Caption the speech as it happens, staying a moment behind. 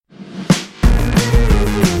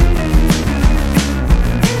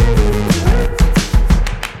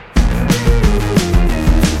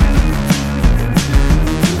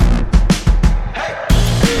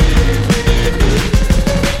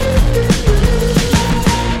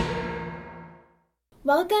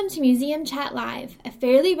Welcome to Museum Chat Live, a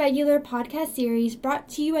fairly regular podcast series brought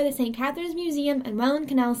to you by the St. Catharines Museum and Welland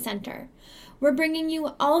Canal Center. We're bringing you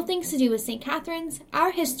all things to do with St. Catharines,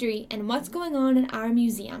 our history, and what's going on in our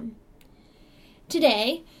museum.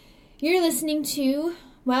 Today, you're listening to,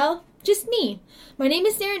 well, just me. My name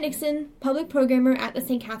is Sarah Nixon, public programmer at the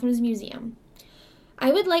St. Catharines Museum.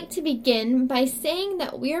 I would like to begin by saying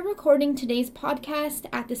that we are recording today's podcast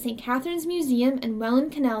at the St. Catharines Museum and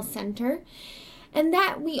Welland Canal Center, and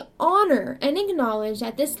that we honor and acknowledge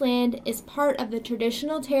that this land is part of the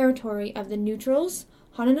traditional territory of the Neutrals,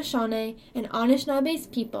 Haudenosaunee, and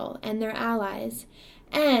Anishinaabes people and their allies,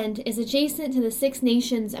 and is adjacent to the Six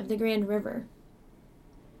Nations of the Grand River.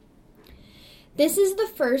 This is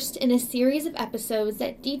the first in a series of episodes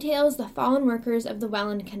that details the fallen workers of the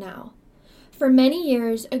Welland Canal. For many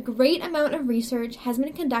years, a great amount of research has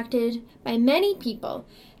been conducted by many people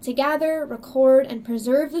to gather, record, and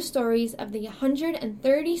preserve the stories of the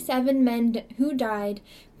 137 men who died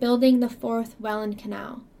building the Fourth Welland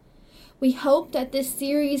Canal. We hope that this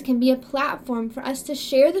series can be a platform for us to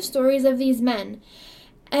share the stories of these men,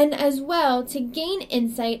 and as well to gain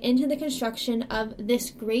insight into the construction of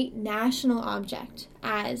this great national object,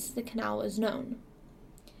 as the canal was known.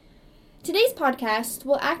 Today's podcast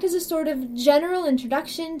will act as a sort of general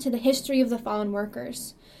introduction to the history of the fallen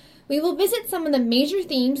workers. We will visit some of the major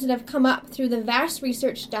themes that have come up through the vast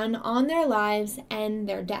research done on their lives and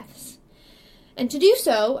their deaths. And to do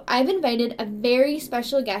so, I've invited a very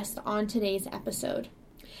special guest on today's episode.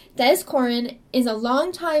 Des Corran is a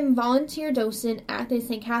longtime volunteer docent at the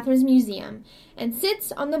St. Catharines Museum and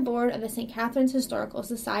sits on the board of the St. Catharines Historical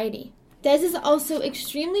Society. Des is also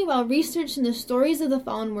extremely well researched in the stories of the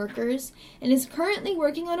fallen workers and is currently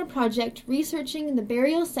working on a project researching the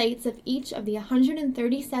burial sites of each of the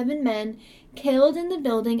 137 men killed in the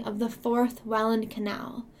building of the Fourth Welland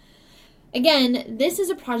Canal. Again, this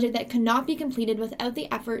is a project that could not be completed without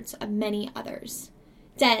the efforts of many others.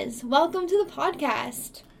 Des, welcome to the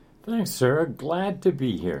podcast. Thanks, Sarah. Glad to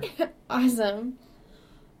be here. Awesome.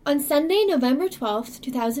 On Sunday, November 12th,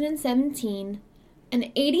 2017, an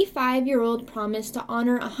 85-year-old promised to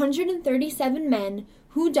honor 137 men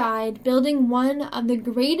who died building one of the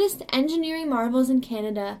greatest engineering marvels in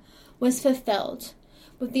Canada was fulfilled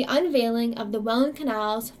with the unveiling of the Welland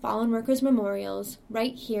Canal's Fallen Workers Memorials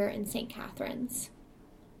right here in St. Catharines.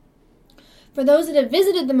 For those that have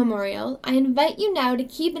visited the memorial, I invite you now to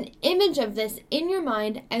keep an image of this in your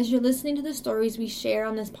mind as you're listening to the stories we share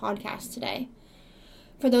on this podcast today.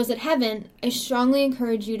 For those that haven't, I strongly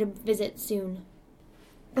encourage you to visit soon.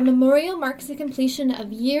 The memorial marks the completion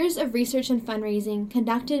of years of research and fundraising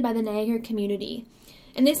conducted by the Niagara community,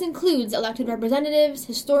 and this includes elected representatives,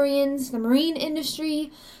 historians, the marine industry,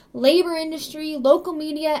 labor industry, local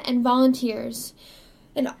media, and volunteers.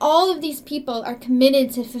 And all of these people are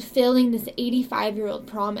committed to fulfilling this 85-year-old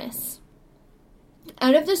promise.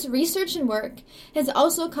 Out of this research and work has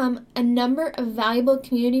also come a number of valuable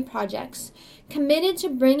community projects committed to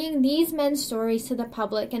bringing these men's stories to the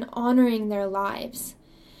public and honoring their lives.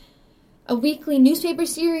 A weekly newspaper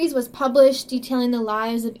series was published detailing the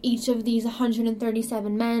lives of each of these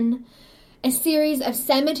 137 men. A series of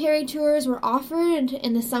cemetery tours were offered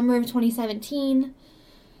in the summer of 2017.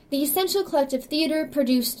 The Essential Collective Theatre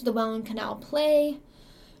produced the Welland Canal play.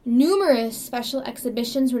 Numerous special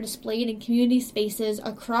exhibitions were displayed in community spaces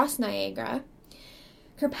across Niagara.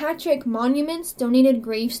 Kirkpatrick Monuments donated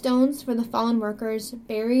gravestones for the fallen workers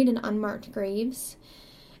buried in unmarked graves.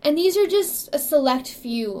 And these are just a select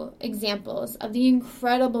few examples of the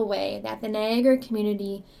incredible way that the Niagara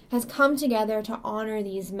community has come together to honor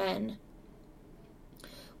these men.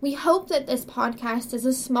 We hope that this podcast is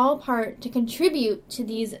a small part to contribute to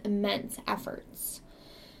these immense efforts.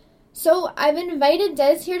 So I've invited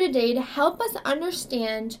Des here today to help us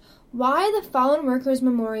understand why the Fallen Workers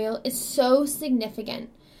Memorial is so significant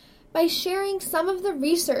by sharing some of the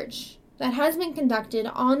research that has been conducted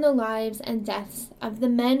on the lives and deaths of the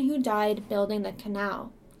men who died building the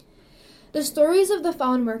canal. The stories of the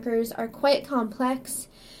fallen workers are quite complex,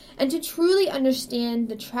 and to truly understand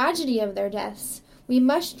the tragedy of their deaths, we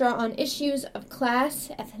must draw on issues of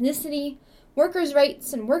class, ethnicity, workers'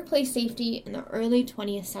 rights, and workplace safety in the early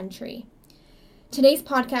 20th century. Today's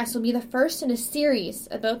podcast will be the first in a series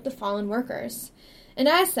about the fallen workers, and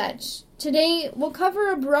as such, today we'll cover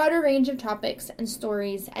a broader range of topics and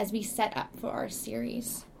stories as we set up for our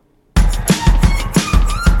series.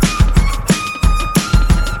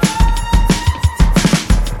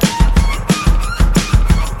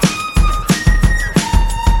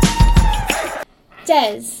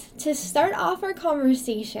 Des, to to start off our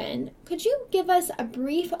conversation, could you give us a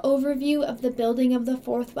brief overview of the building of the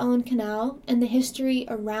Fourth Welland Canal and the history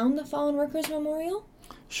around the Fallen Workers Memorial?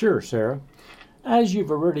 Sure, Sarah. As you've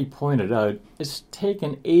already pointed out, it's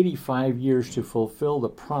taken 85 years to fulfill the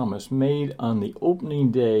promise made on the opening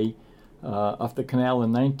day of the canal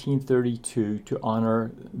in 1932 to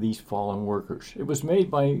honor these fallen workers. It was made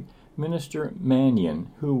by Minister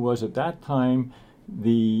Mannion, who was at that time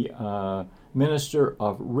the Minister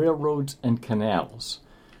of Railroads and Canals.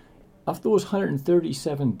 Of those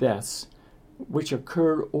 137 deaths, which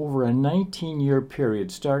occurred over a 19-year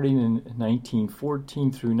period starting in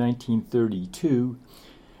 1914 through 1932,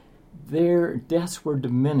 their deaths were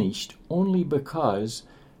diminished only because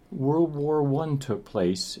World War I took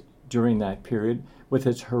place during that period with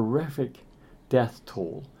its horrific death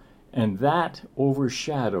toll, and that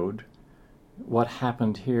overshadowed what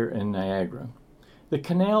happened here in Niagara. The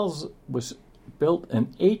canals was built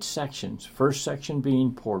in 8 sections, first section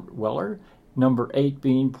being Port Weller, number 8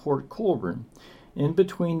 being Port Colborne. In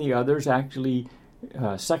between the others, actually,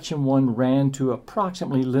 section 1 ran to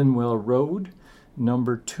approximately Linwell Road,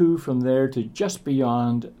 number 2 from there to just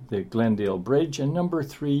beyond the Glendale Bridge, and number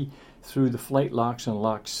 3 through the flight locks and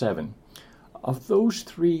Lock 7. Of those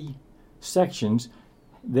 3 sections,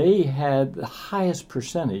 they had the highest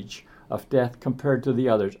percentage of death compared to the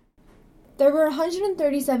others. There were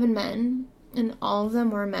 137 men, and all of them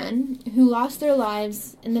were men, who lost their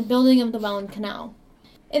lives in the building of the Welland Canal.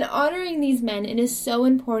 In honoring these men, it is so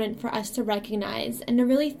important for us to recognize and to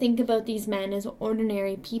really think about these men as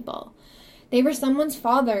ordinary people. They were someone's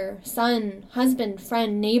father, son, husband,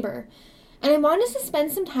 friend, neighbor, and I want us to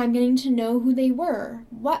spend some time getting to know who they were.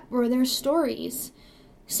 What were their stories?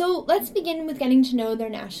 So let's begin with getting to know their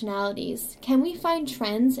nationalities. Can we find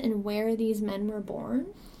trends in where these men were born?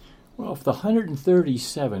 Well, of the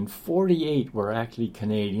 137, 48 were actually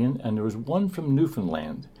Canadian, and there was 1 from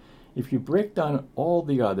Newfoundland. If you break down all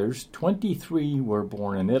the others, 23 were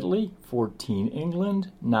born in Italy, 14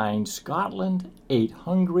 England, 9 Scotland, 8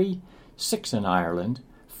 Hungary, 6 in Ireland,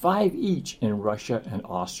 5 each in Russia and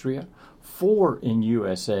Austria, 4 in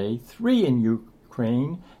USA, 3 in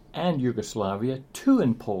Ukraine and Yugoslavia, 2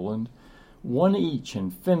 in Poland, 1 each in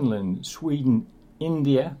Finland, Sweden,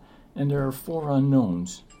 India, and there are 4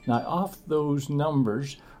 unknowns. Now, off those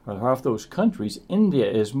numbers, or off those countries, India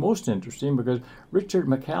is most interesting because Richard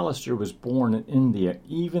McAllister was born in India,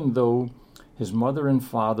 even though his mother and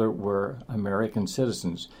father were American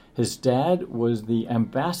citizens. His dad was the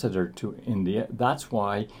ambassador to India. That's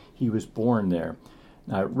why he was born there.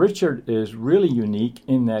 Now, Richard is really unique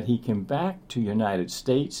in that he came back to the United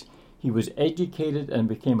States. He was educated and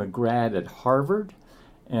became a grad at Harvard,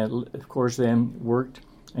 and of course then worked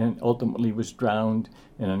and ultimately was drowned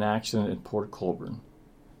in an accident at Port Colborne.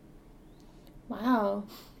 Wow.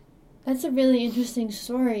 That's a really interesting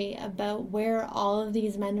story about where all of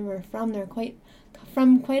these men were from. They're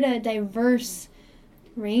from quite a diverse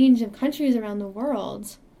range of countries around the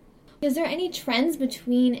world. Is there any trends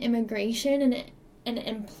between immigration and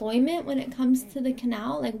employment when it comes to the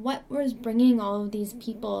canal? Like, what was bringing all of these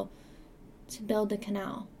people to build the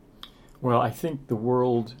canal? Well, I think the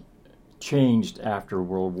world changed after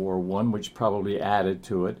World War I, which probably added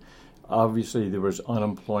to it. Obviously, there was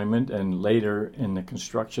unemployment, and later in the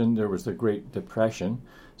construction, there was the Great Depression.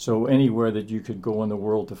 So anywhere that you could go in the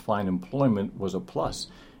world to find employment was a plus.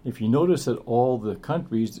 If you notice that all the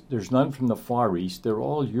countries, there's none from the Far East, they're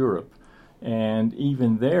all Europe. And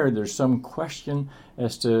even there's some question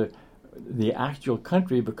as to the actual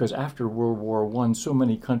country, because after World War I, so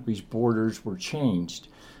many countries' borders were changed.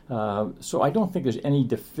 So I don't think there's any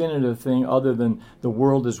definitive thing other than the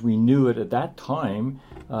world as we knew it at that time.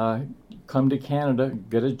 Come to Canada,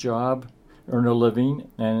 get a job, earn a living,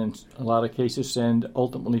 and in a lot of cases send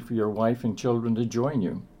ultimately for your wife and children to join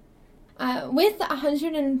you. With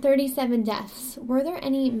 137 deaths, were there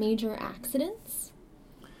any major accidents?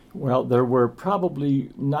 Well, there were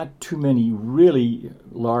probably not too many really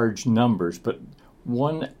large numbers, but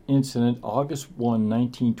one incident, August 1,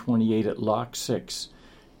 1928 at Lock 6,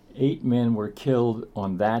 8 men were killed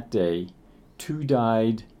on that day. 2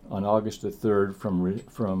 died on August the 3rd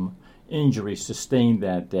from injuries sustained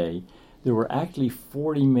that day. There were actually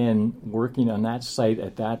 40 men working on that site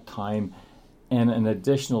at that time, and an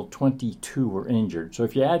additional 22 were injured. So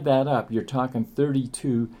if you add that up, you're talking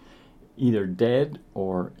 32 either dead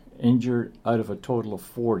or injured out of a total of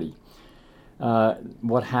 40.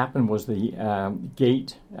 What happened was the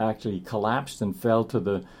gate actually collapsed and fell to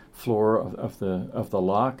the floor of the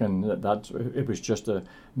lock, and it was just a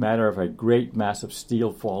matter of a great mass of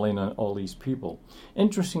steel falling on all these people.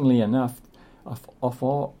 Interestingly enough, of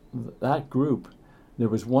all that group, there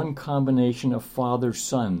was one combination of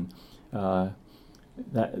father-son.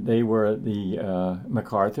 That they were the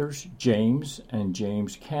MacArthurs, James and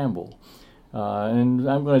James Campbell. And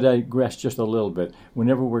I'm going to digress just a little bit.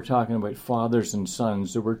 Whenever we're talking about fathers and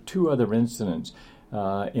sons, there were two other incidents.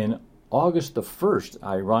 In August the 1st,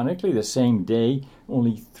 ironically, the same day,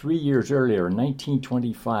 only 3 years earlier, in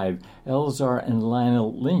 1925, Elzar and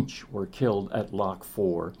Lionel Lynch were killed at Loch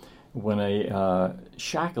 4 when a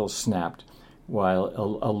shackle snapped while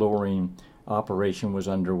a lowering operation was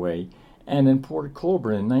underway. And in Port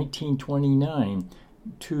Colborne in 1929,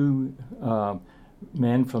 two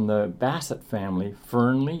men from the Bassett family,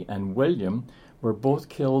 Fernley and William, were both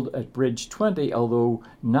killed at Bridge 20, although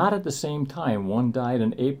not at the same time. One died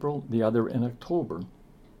in April, the other in October.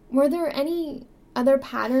 Were there any other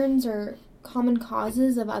patterns or common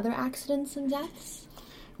causes of other accidents and deaths?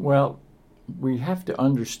 Well, we have to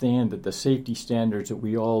understand that the safety standards that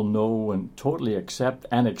we all know and totally accept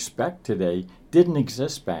and expect today didn't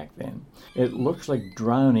exist back then. It looks like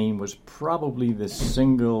drowning was probably the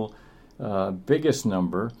single biggest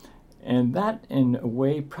number, and that in a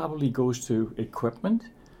way probably goes to equipment.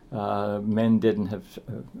 Men didn't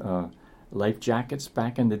have life jackets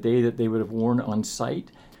back in the day that they would have worn on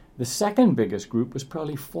site. The second biggest group was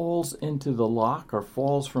probably falls into the loch or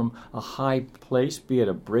falls from a high place, be it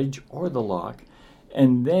a bridge or the loch.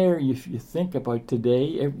 And there, if you think about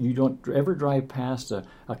today, you don't ever drive past a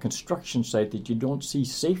construction site that you don't see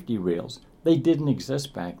safety rails. They didn't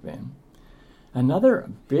exist back then. Another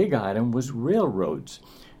big item was railroads.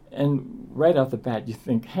 And right off the bat, you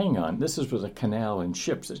think, hang on, this was a canal and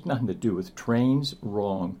ships. It's nothing to do with trains.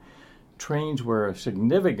 Wrong. Trains were a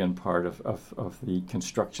significant part of the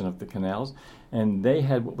construction of the canals, and they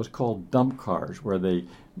had what was called dump cars, where they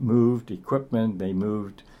moved equipment, they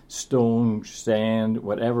moved stone, sand,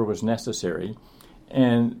 whatever was necessary,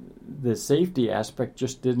 and the safety aspect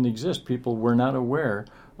just didn't exist. People were not aware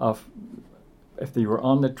of, if they were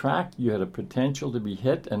on the track, you had a potential to be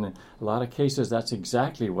hit, and in a lot of cases that's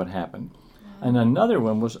exactly what happened. And another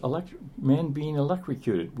one was men being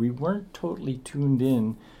electrocuted. We weren't totally tuned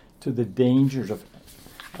in to the dangers of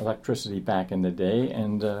electricity back in the day,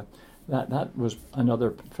 and that was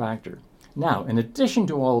another factor. Now, in addition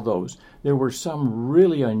to all those, there were some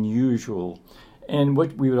really unusual and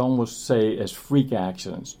what we would almost say as freak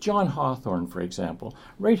accidents. John Hawthorne, for example,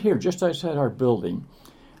 right here, just outside our building,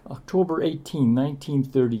 October 18,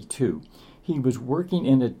 1932, he was working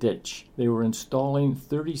in a ditch. They were installing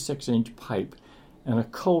 36-inch pipe and a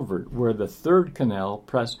culvert where the third canal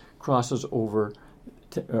crosses over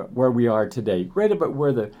where we are today, right about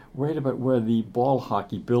where the ball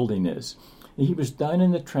hockey building is. He was down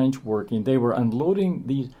in the trench working. They were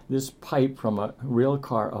unloading this pipe from a rail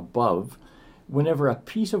car above. Whenever a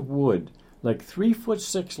piece of wood, like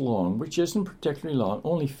 3'6" long, which isn't particularly long,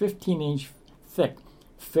 only 15-inch thick,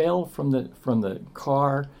 fell from the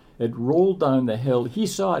car, it rolled down the hill. He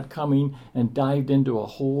saw it coming and dived into a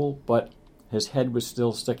hole, but his head was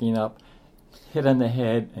still sticking up, hit on the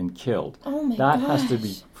head and killed. Oh my That gosh. has to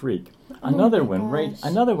be freak. Another one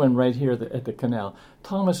right here at the canal.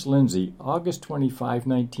 Thomas Lindsay, August 25,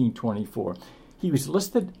 1924. He was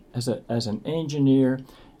listed as an engineer,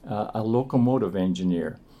 a locomotive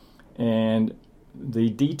engineer, and the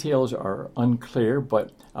details are unclear,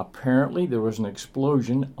 but apparently there was an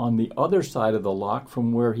explosion on the other side of the loch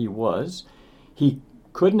from where he was. He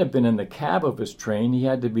couldn't have been in the cab of his train. He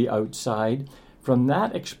had to be outside. From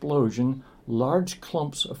that explosion, large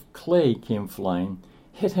clumps of clay came flying,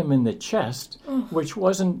 hit him in the chest, which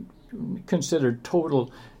wasn't considered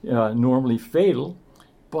normally fatal,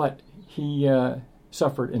 but he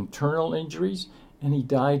suffered internal injuries, and he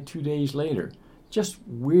died 2 days later. Just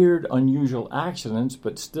weird, unusual accidents,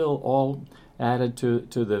 but still all added to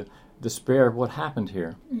the despair of what happened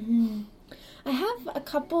here. Mm-hmm. I have a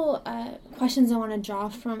couple questions I want to draw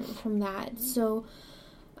from that. So,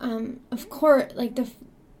 of course, like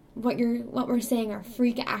what we're saying are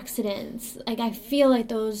freak accidents. Like, I feel like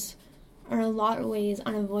those are in a lot of ways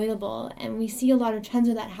unavoidable, and we see a lot of trends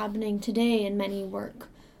of that happening today in many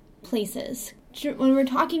workplaces. When we're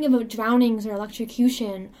talking about drownings or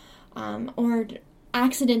electrocution, or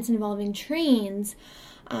accidents involving trains,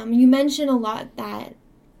 you mentioned a lot that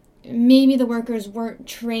maybe the workers weren't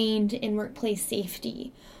trained in workplace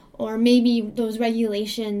safety, or maybe those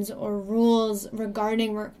regulations or rules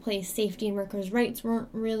regarding workplace safety and workers' rights weren't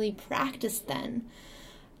really practiced then.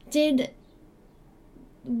 Did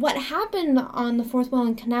what happened on the Fourth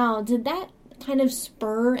Welland Canal, did that kind of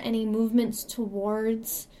spur any movements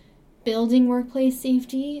towards building workplace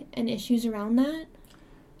safety and issues around that?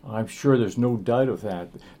 I'm sure there's no doubt of that.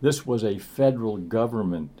 This was a federal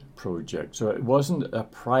government project. So it wasn't a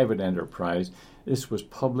private enterprise. This was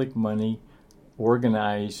public money,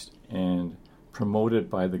 organized and promoted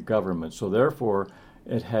by the government. So therefore,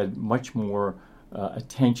 it had much more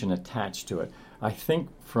attention attached to it. I think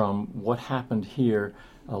from what happened here,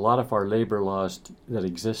 a lot of our labor laws that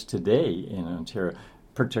exist today in Ontario,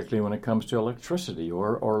 particularly when it comes to electricity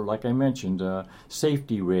or like I mentioned,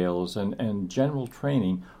 safety rails and general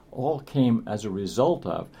training, all came as a result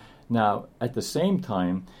of. Now, at the same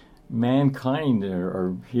time, mankind,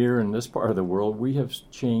 or here in this part of the world, we have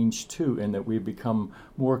changed too, in that we've become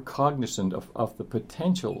more cognizant of the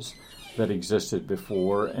potentials that existed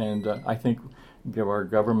before. And I think, give our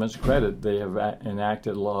governments credit, they have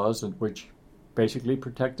enacted laws which basically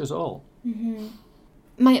protect us all. Mm-hmm.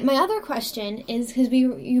 My other question is, because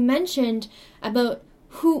you mentioned about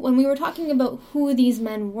who, when we were talking about who these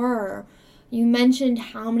men were, you mentioned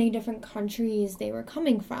how many different countries they were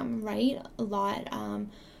coming from, right? A lot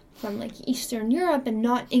from like Eastern Europe and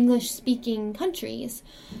not English-speaking countries.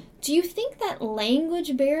 Do you think that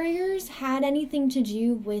language barriers had anything to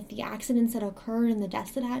do with the accidents that occurred and the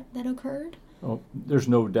deaths that occurred? Oh, there's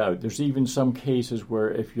no doubt. There's even some cases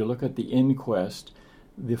where if you look at the inquest,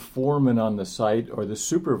 the foreman on the site or the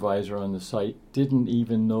supervisor on the site didn't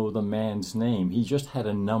even know the man's name. He just had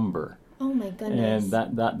a number. Oh my goodness.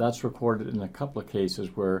 And that's recorded in a couple of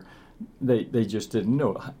cases where they just didn't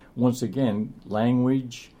know. Once again,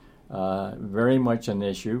 language, very much an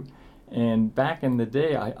issue. And back in the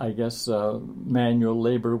day, I guess manual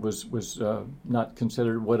labor was not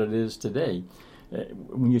considered what it is today.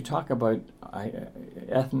 When you talk about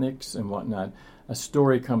ethnics and whatnot, a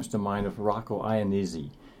story comes to mind of Rocco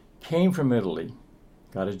Iannizzi. Came from Italy,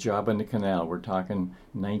 got a job in the canal. We're talking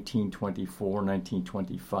 1924,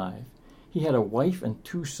 1925. He had a wife and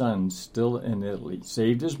 2 sons still in Italy.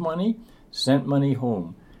 Saved his money, sent money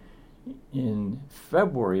home. In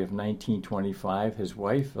February of 1925, his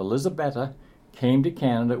wife, Elisabetta, came to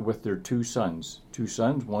Canada with their 2 sons. 2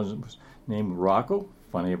 sons, one was named Rocco,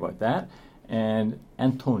 funny about that, and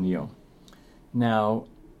Antonio. Now,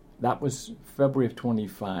 that was February of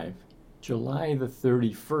 25. July the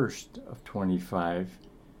 31st of 25,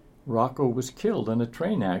 Rocco was killed in a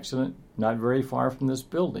train accident not very far from this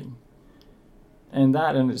building. And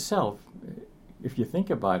that in itself, if you think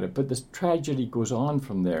about it, but this tragedy goes on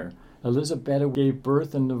from there. Elisabetta gave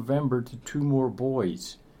birth in November to 2 more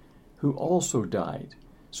boys who also died.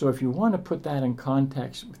 So if you want to put that in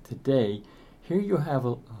context with today, here you have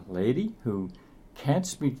a lady who can't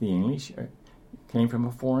speak the English, came from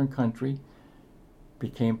a foreign country,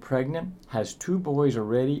 became pregnant, has 2 boys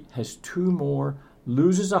already, has 2 more,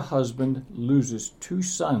 loses a husband, loses 2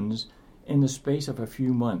 sons in the space of a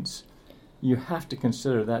few months. You have to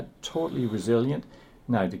consider that totally resilient.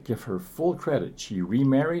 Now, to give her full credit, she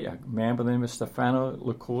remarried a man by the name of Stefano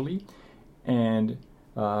Licoli and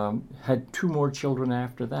had 2 more children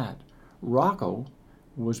after that. Rocco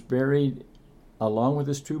was buried along with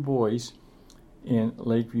his 2 boys in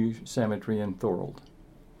Lakeview Cemetery in Thorold.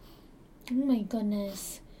 Oh my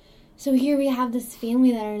goodness. So here we have this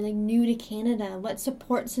family that are like new to Canada. What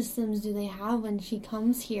support systems do they have when she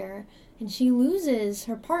comes here and she loses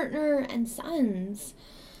her partner and sons?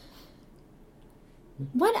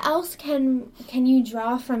 What else can you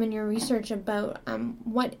draw from in your research about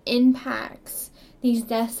what impacts these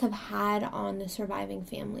deaths have had on the surviving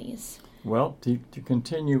families? Well, to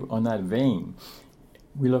continue on that vein,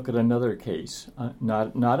 we look at another case,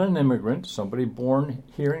 not an immigrant, somebody born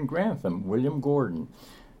here in Grantham, William Gordon.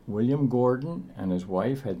 William Gordon and his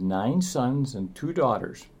wife had 9 sons and 2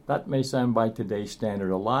 daughters. That may sound by today's standard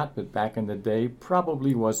a lot, but back in the day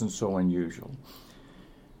probably wasn't so unusual.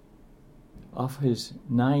 Of his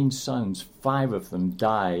 9 sons, 5 of them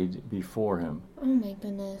died before him. Oh my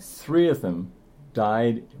goodness. 3 of them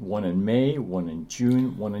died, one in May, one in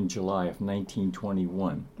June, one in July of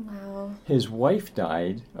 1921. Wow. His wife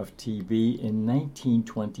died of TB in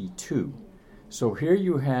 1922. So here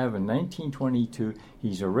you have in 1922,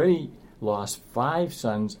 he's already lost 5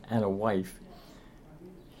 sons and a wife.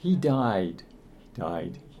 He died.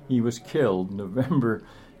 He was killed November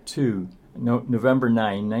 9,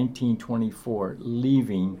 1924,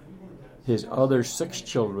 leaving his other 6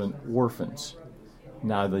 children orphans.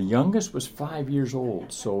 Now, the youngest was 5 years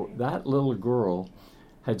old, so that little girl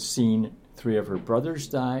had seen 3 of her brothers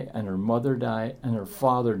die, and her mother die, and her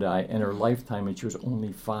father die in her lifetime, and she was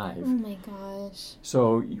only 5. Oh my gosh.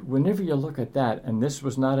 So whenever you look at that, and this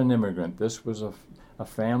was not an immigrant, this was a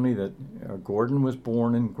family that Gordon was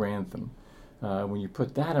born in Grantham. When you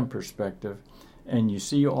put that in perspective, and you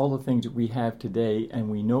see all the things that we have today, and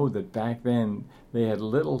we know that back then they had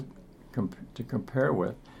little to compare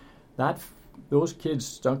with, that those kids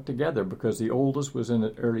stuck together because the oldest was in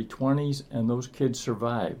the early 20s, and those kids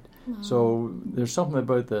survived. Wow. So there's something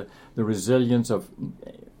about the resilience of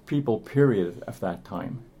people, period, of that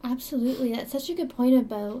time. Absolutely. That's such a good point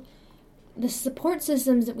about the support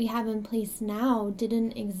systems that we have in place now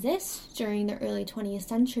didn't exist during the early 20th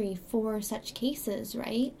century for such cases,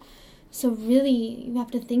 right? So really, you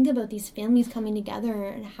have to think about these families coming together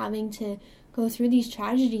and having to go through these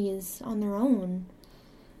tragedies on their own.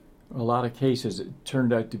 A lot of cases, it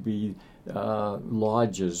turned out to be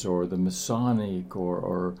lodges or the Masonic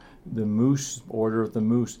or the Moose, Order of the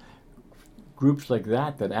Moose, groups like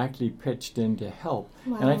that actually pitched in to help.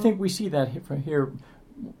 Wow. And I think we see that here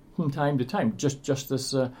from time to time. Just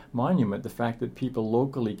this monument, the fact that people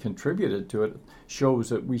locally contributed to it shows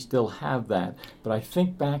that we still have that. But I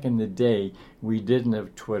think back in the day, we didn't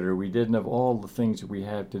have Twitter, we didn't have all the things that we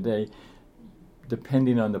have today.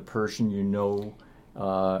 Depending on the person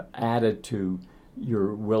added to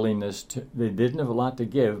your willingness to, they didn't have a lot to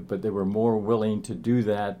give, but they were more willing to do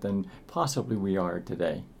that than possibly we are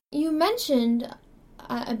today. You mentioned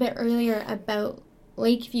a bit earlier about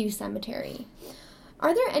Lakeview Cemetery.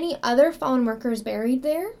 Are there any other fallen workers buried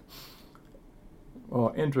there?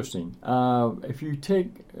 Oh, interesting. If you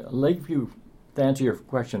take Lakeview, to answer your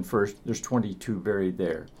question first, there's 22 buried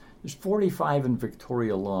there. There's 45 in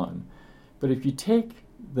Victoria Lawn. But if you take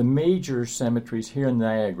the major cemeteries here in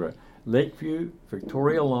Niagara, Lakeview,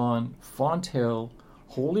 Victoria Lawn, Fonthill,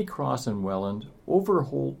 Holy Cross in Welland,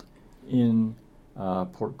 Overholt in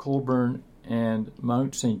Port Colborne, and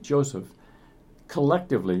Mount St. Joseph,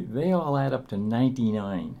 collectively, they all add up to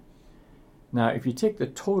 99. Now, if you take the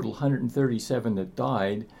total 137 that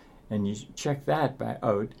died, and you check that back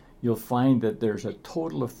out, you'll find that there's a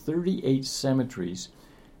total of 38 cemeteries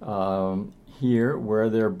here where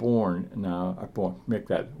they're born. Now, make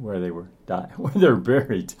that where they were where they're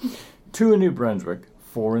buried. 2 in New Brunswick,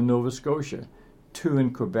 4 in Nova Scotia, 2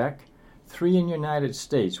 in Quebec, 3 in United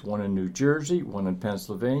States, 1 in New Jersey, 1 in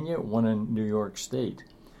Pennsylvania, 1 in New York State.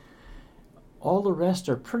 All the rest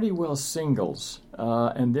are pretty well singles,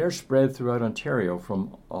 and they're spread throughout Ontario,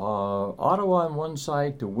 from Ottawa on one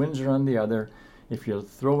side to Windsor on the other. If you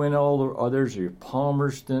throw in all the others, you have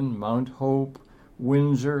Palmerston, Mount Hope,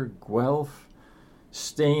 Windsor, Guelph,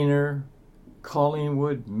 Stayner,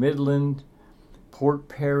 Collingwood, Midland, Port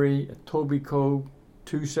Perry, Etobicoke,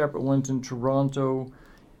 2 separate ones in Toronto.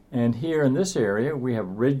 And here in this area, we have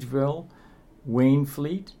Ridgeville,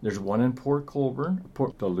 Waynfleet. There's 1 in Port Colborne,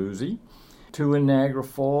 Port Dalhousie, 2 in Niagara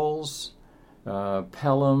Falls,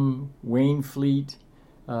 Pelham, Waynfleet.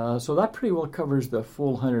 So that pretty well covers the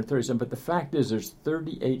full 137. But the fact is, there's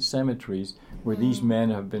 38 cemeteries where these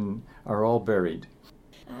men are all buried.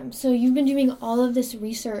 So you've been doing all of this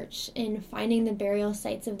research in finding the burial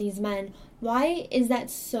sites of these men. Why is that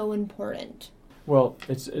so important? Well,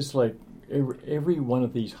 it's like every one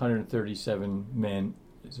of these 137 men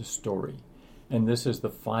is a story. And this is the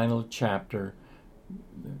final chapter,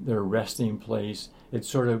 their resting place. It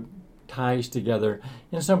sort of ties together.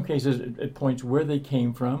 In some cases, it points where they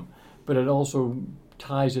came from, but it also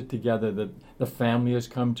ties it together that the family has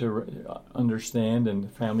come to understand, and the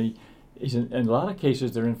family is in a lot of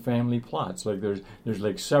cases they're in family plots. Like there's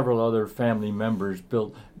like several other family members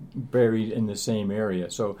buried in the same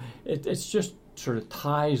area. So it's just sort of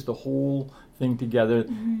ties the whole thing together.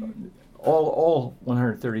 Mm-hmm. All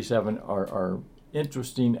 137 are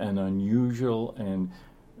interesting and unusual, and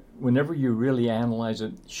whenever you really analyze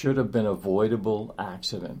it, should have been avoidable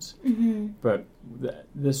accidents. Mm-hmm. But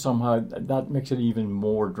this somehow, that makes it even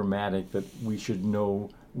more dramatic that we should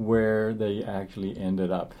know where they actually ended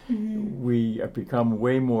up. Mm-hmm. We have become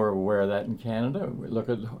way more aware of that in Canada. We look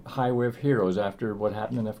at Highway of Heroes after what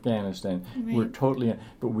happened in Afghanistan. Right. We're totally,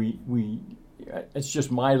 but we it's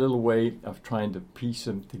just my little way of trying to piece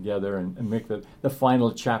them together and make the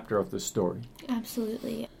final chapter of the story.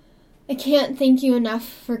 Absolutely. I can't thank you enough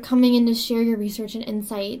for coming in to share your research and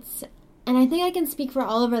insights. And I think I can speak for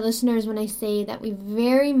all of our listeners when I say that we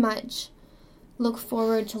very much look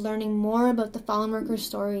forward to learning more about the fallen workers'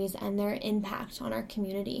 stories and their impact on our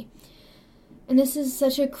community. And this is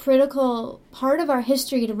such a critical part of our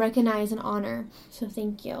history to recognize and honor. So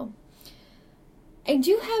thank you. I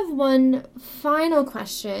do have one final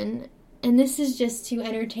question, and this is just to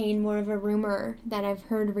entertain more of a rumor that I've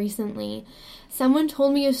heard recently. Someone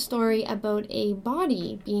told me a story about a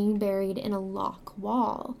body being buried in a lock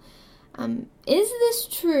wall. Is this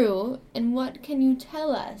true, and what can you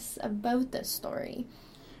tell us about this story?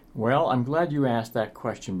 Well, I'm glad you asked that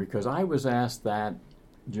question, because I was asked that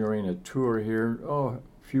during a tour here a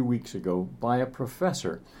few weeks ago by a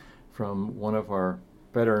professor from one of our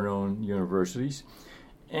better-known universities.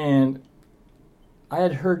 And I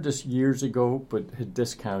had heard this years ago, but had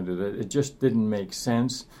discounted it. It just didn't make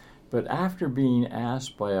sense. But after being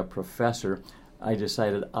asked by a professor, I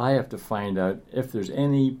decided I have to find out if there's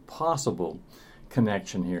any possible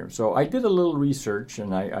connection here. So I did a little research,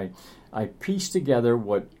 and I pieced together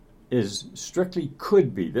what is strictly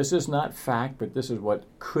could be. This is not fact, but this is what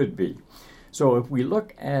could be. So if we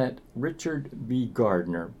look at Richard B.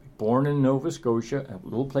 Gardner, born in Nova Scotia, a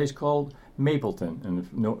little place called Mapleton,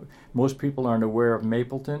 and most people aren't aware of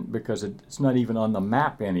Mapleton because it's not even on the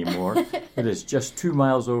map anymore. It is just 2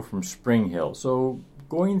 miles over from Spring Hill. So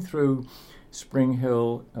going through Spring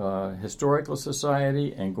Hill Historical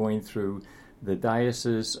Society and going through the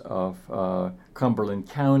Diocese of Cumberland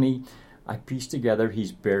County, I pieced together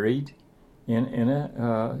he's buried in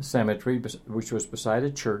a cemetery which was beside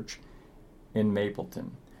a church in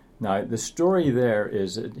Mapleton. Now, the story there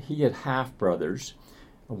is that he had half-brothers,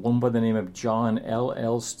 one by the name of John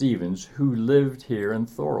L.L. Stevens, who lived here in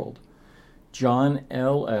Thorold. John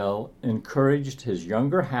L.L. encouraged his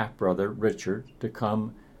younger half-brother, Richard, to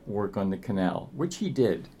come work on the canal, which he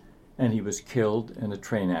did, and he was killed in a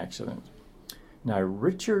train accident. Now,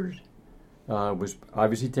 Richard was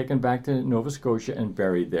obviously taken back to Nova Scotia and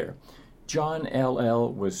buried there. John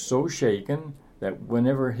L.L. was so shaken that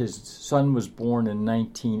whenever his son was born in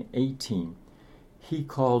 1918, he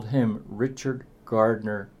called him Richard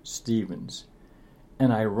Gardner Stevens.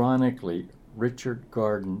 And ironically, Richard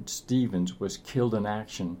Gardner Stevens was killed in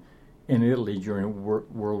action in Italy during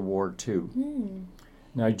World War II.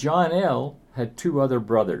 Now, John L. had 2 other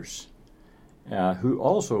brothers who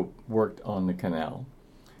also worked on the canal.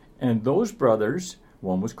 And those brothers,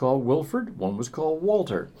 one was called Wilfred, one was called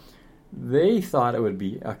Walter. They thought it would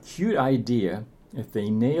be a cute idea if they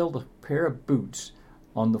nailed a pair of boots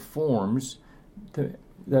on the forms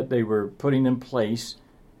that they were putting in place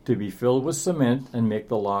to be filled with cement and make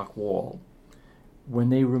the lock wall. When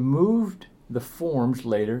they removed the forms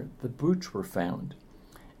later, the boots were found.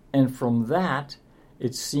 And from that,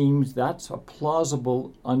 it seems that's a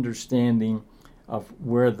plausible understanding of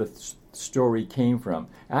where the story came from.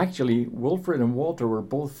 Actually, Wilfred and Walter were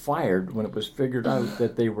both fired when it was figured out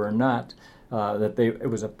that they were not, it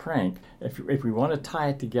was a prank. If we want to tie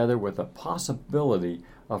it together with a possibility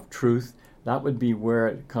of truth, that would be where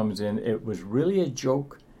it comes in. It was really a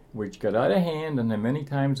joke which got out of hand, and then many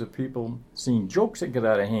times have people seen jokes that get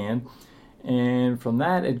out of hand, and from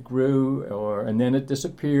that it grew, and then it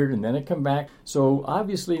disappeared, and then it came back. So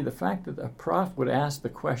obviously the fact that a prof would ask the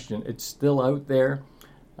question, it's still out there,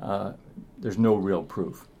 there's no real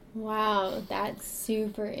proof. Wow, that's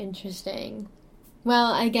super interesting.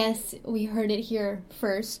 Well, I guess we heard it here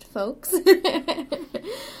first, folks.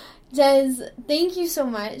 Des, thank you so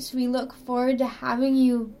much. We look forward to having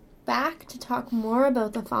you back to talk more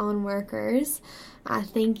about the fallen workers.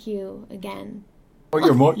 Thank you again. Oh,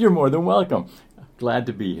 you're more than welcome. Glad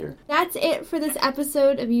to be here. That's it for this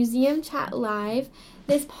episode of Museum Chat Live.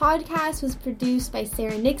 This podcast was produced by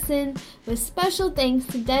Sarah Nixon, with special thanks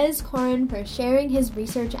to Des Corran for sharing his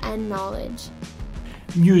research and knowledge.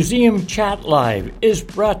 Museum Chat Live is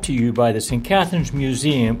brought to you by the St. Catharines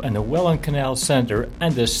Museum and the Welland Canal Centre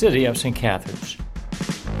and the City of St. Catharines.